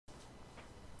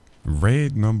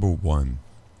Raid number 1.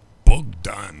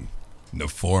 Bogdan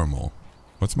Neformal.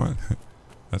 What's my...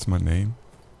 That's my name?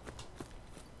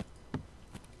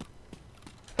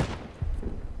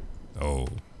 Oh.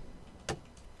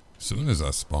 As soon as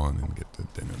I spawn and get the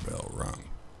dinner bell rung.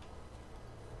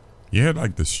 You had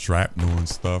like the shrapnel and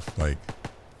stuff, like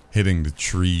hitting the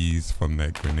trees from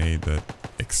that grenade that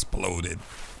exploded.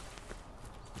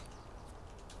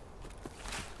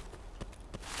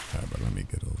 Alright, but let me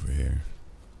get over here.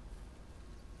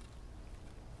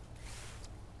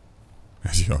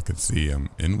 As y'all can see, I'm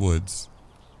in woods.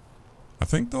 I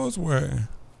think those were...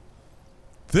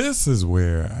 This is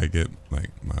where I get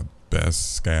like my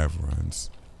best scav runs,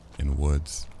 in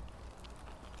woods.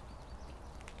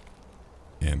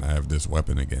 And I have this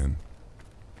weapon again.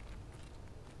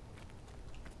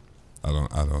 I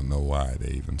don't know why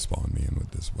they even spawned me in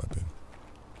with this weapon.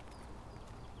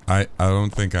 I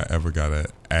don't think I ever got an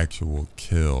actual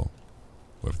kill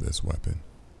with this weapon.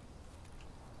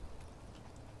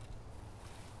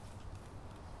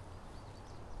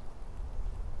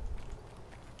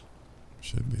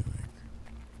 Should be like...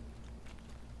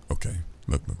 Okay.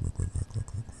 Look.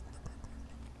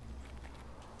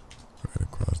 Right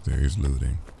across there, he's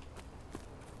looting.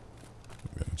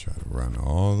 I'm gonna try to run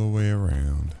all the way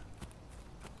around.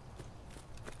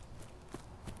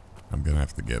 I'm gonna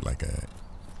have to get like a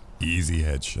easy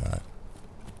headshot.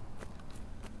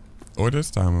 Or this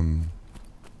time I'm...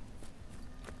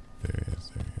 There he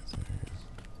is.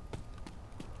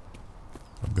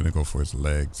 I'm gonna go for his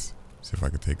legs. See if I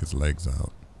can take his legs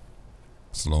out.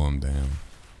 Slow him down.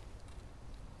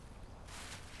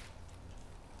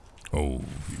 Oh,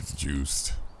 he's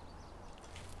juiced.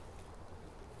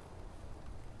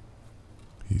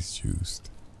 He's juiced.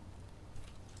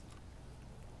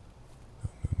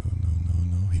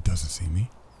 No. He doesn't see me.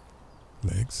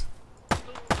 Legs.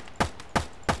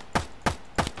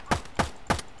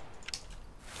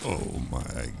 Oh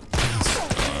my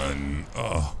God.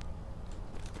 Oh.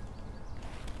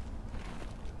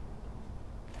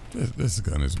 This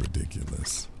gun is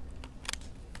ridiculous.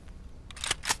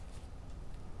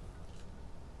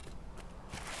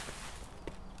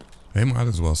 They might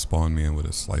as well spawn me in with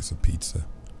a slice of pizza.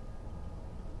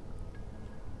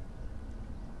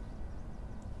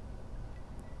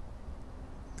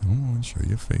 Come on, show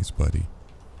your face, buddy.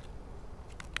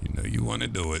 You know you want to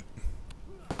do it.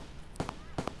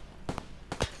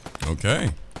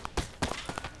 Okay.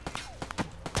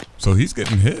 So he's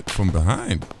getting hit from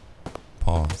behind.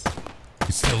 Pause.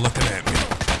 He's still looking at me.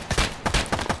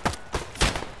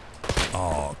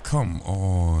 Oh, come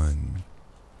on.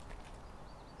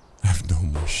 I have no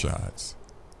more shots.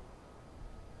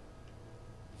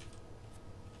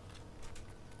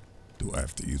 Do I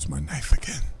have to use my knife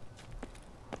again?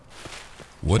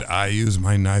 Would I use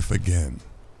my knife again?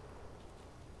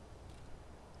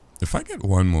 If I get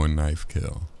one more knife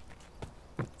kill,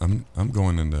 I'm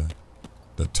going in the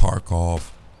Tarkov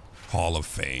Hall of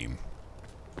Fame.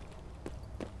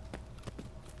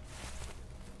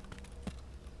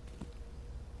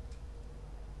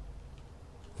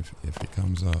 If he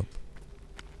comes up,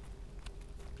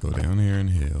 go down here and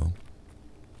heal.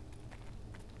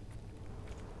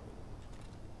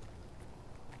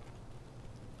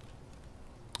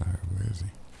 Alright, where is he?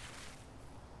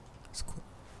 It's cool.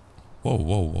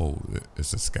 Whoa.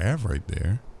 It's a scav right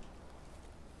there.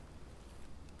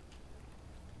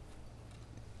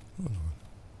 Hold on.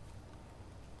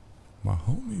 My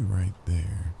homie right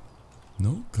there.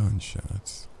 No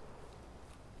gunshots.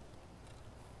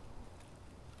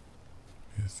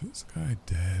 Is this guy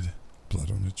dead?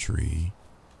 Blood on the tree.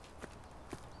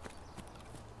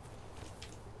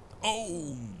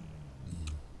 Oh!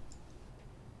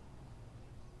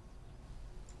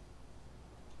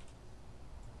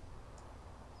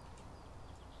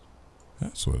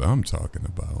 That's what I'm talking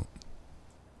about.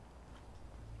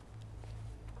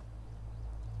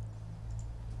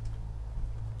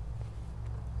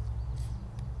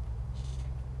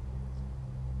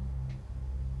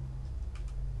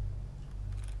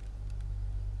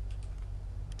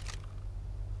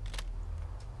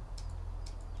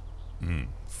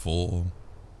 Full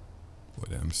with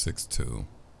M62.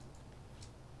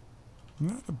 I'm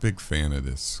not a big fan of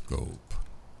this scope.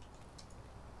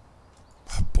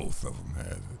 Both of them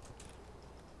had it.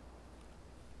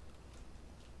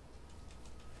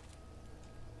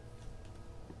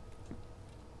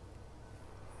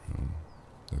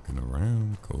 Looking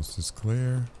around, coast is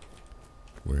clear.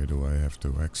 Where do I have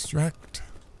to extract?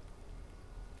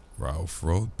 Ralph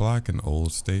Roadblock and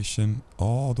Old Station,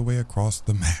 all the way across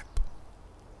the map.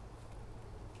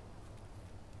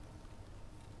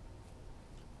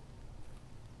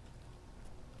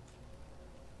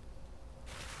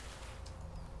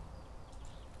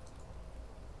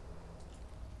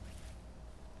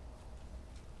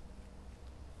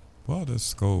 Well, the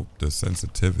scope, the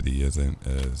sensitivity isn't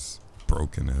as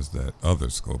broken as that other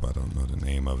scope. I don't know the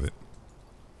name of it.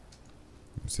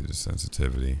 Let me see the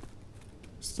sensitivity.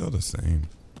 Still the same.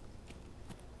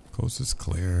 Coast is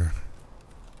clear.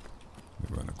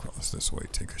 Let me run across this way,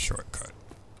 take a shortcut.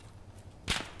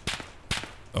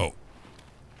 Oh.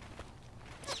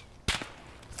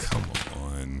 Come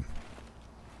on.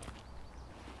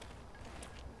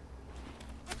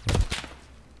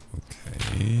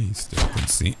 Okay, he still can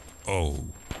see. Oh.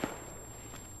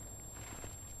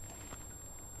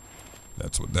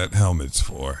 That's what that helmet's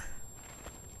for.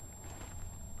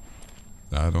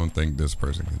 I don't think this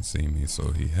person can see me,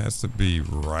 so he has to be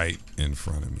right in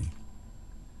front of me.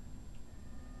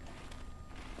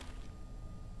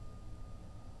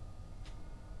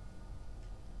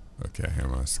 Okay, I hear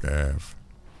my scav.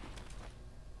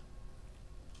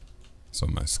 So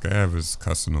my scav is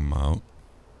cussing him out.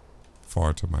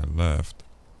 Far to my left.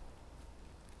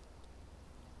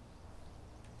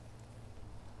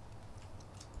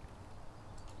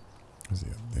 Is he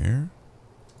up there?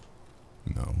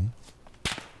 No.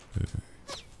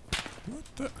 What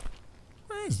the?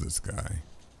 Where is this guy?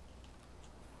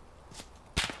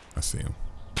 I see him.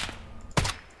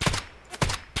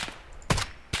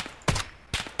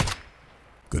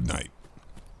 Good night.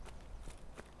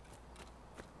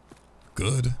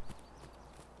 Good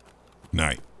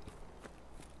night.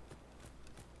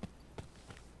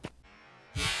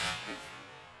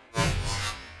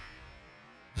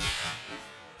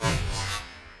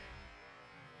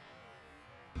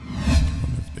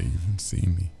 See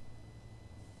me.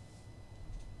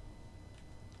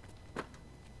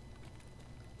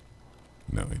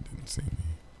 No, he didn't see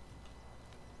me.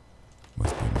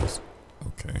 Must be this.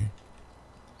 Okay.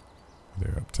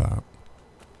 They're up top.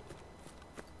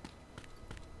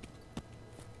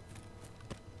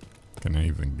 Can I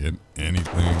even get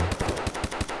anything?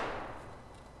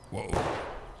 Whoa.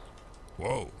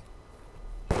 Whoa.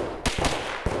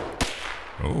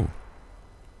 Oh.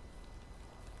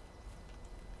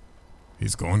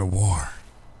 He's going to war.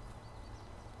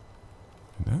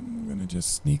 And I'm gonna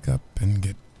just sneak up and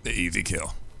get the easy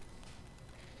kill.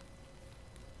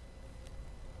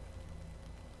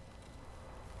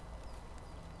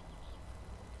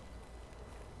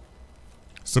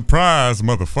 Surprise,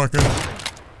 motherfucker.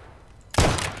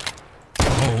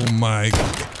 Oh my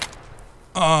God.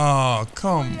 Oh,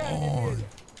 come on.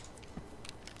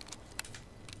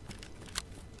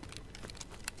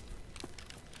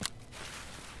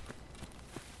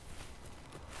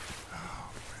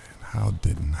 How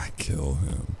didn't I kill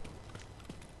him?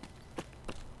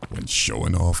 When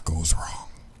showing off goes wrong.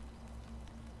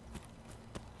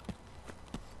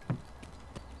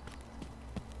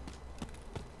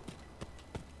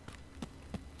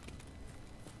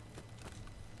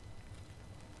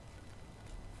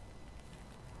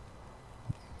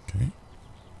 Okay.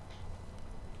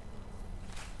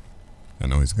 I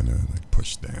know he's gonna like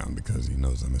push down because he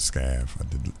knows I'm a scav.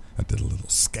 I did a little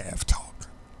scav talk.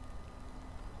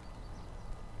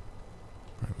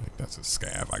 That's a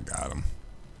scav. I got him.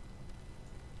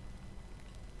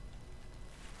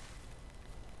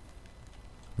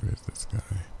 Where's this guy?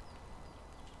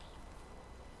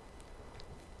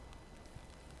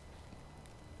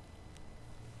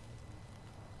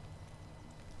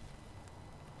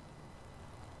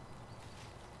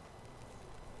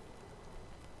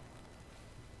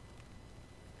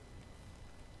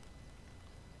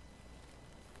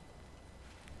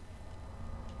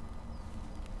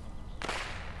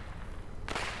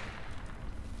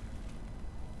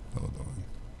 Hold on.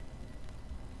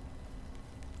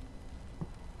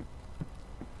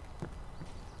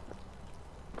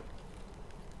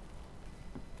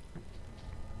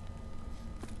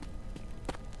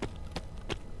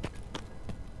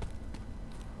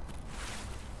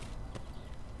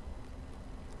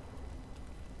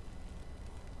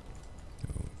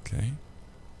 Okay.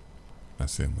 I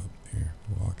see him up here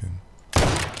walking.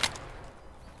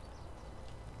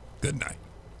 Good night.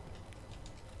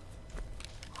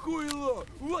 Хуйло!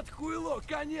 Вот хуйло!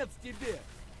 Конец тебе!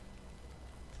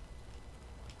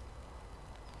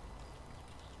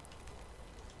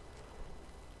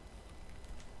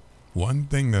 One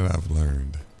thing that I've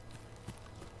learned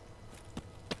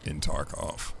in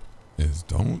Tarkov is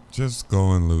don't just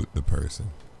go and loot the person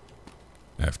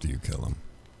after you kill him.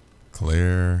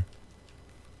 Clear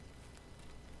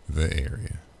the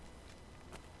area.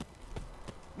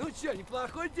 Ну чё,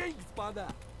 неплохой день, господа?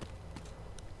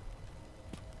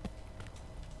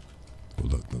 Oh,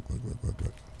 look.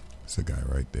 It's a guy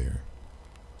right there.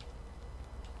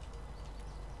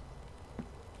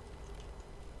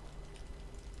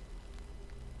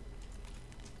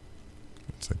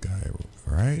 It's a guy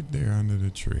right there under the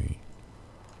tree.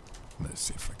 Let's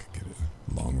see if I can get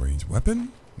a long-range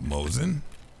weapon. Mosin.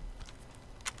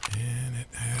 And it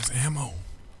has ammo.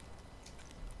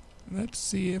 Let's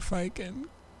see if I can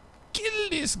kill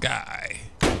this guy.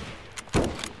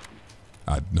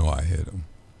 I know I hit him.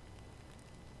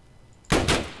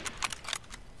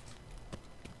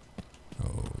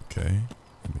 Okay,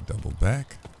 let me double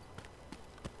back.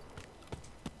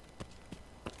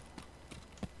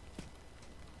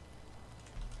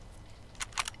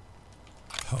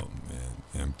 Oh man,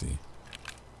 empty.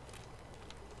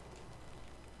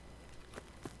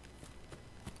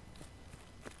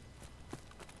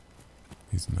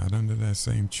 He's not under that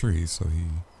same tree, so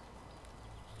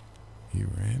he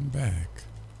ran back.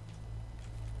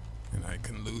 And I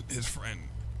can loot his friend.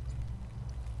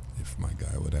 If my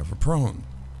guy would have a prone.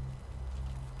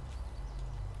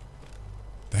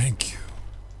 Thank you.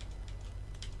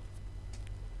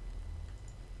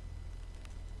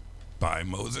 Bye,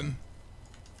 Mosin.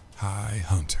 Hi,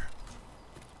 Hunter.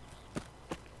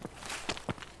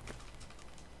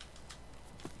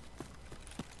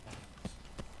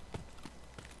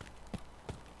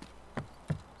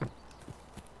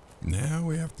 Now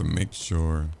we have to make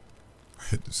sure. I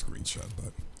hit the screenshot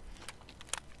button.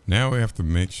 Now we have to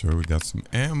make sure we got some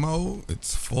ammo.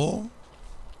 It's full.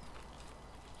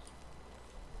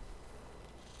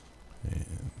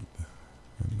 And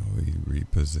I know he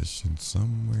repositioned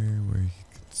somewhere where you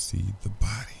can see the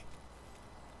body.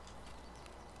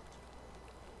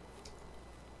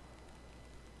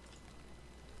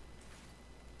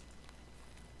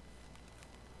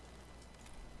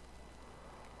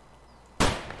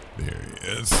 There he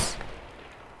is.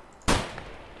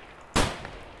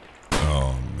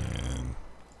 Oh man.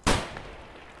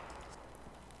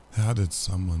 How did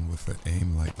someone with an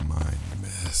aim like mine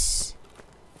miss?